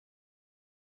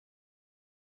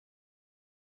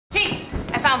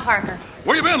found Parker.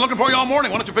 Where you been? Looking for you all morning.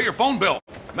 Why don't you pay your phone bill?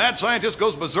 Mad scientist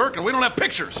goes berserk and we don't have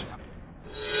pictures.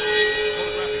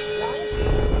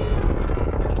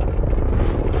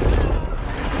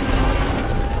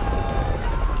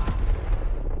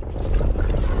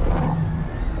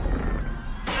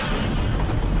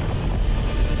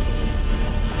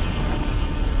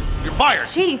 You're fired.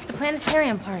 Chief, the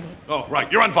planetarium party. Oh, right.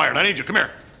 You're unfired. I need you. Come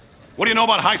here. What do you know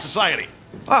about high society?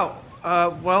 Oh,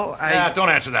 well, Yeah, don't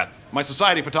answer that. My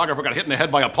society photographer got hit in the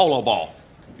head by a polo ball.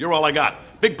 You're all I got.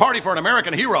 Big party for an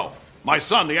American hero. My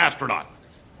son, the astronaut.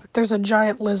 There's a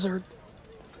giant lizard.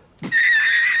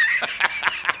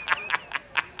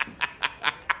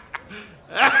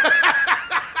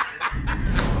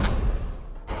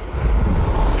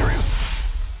 Serious.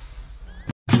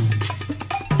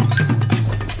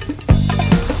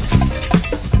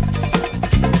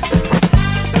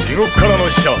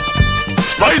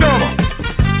 SpiderMan!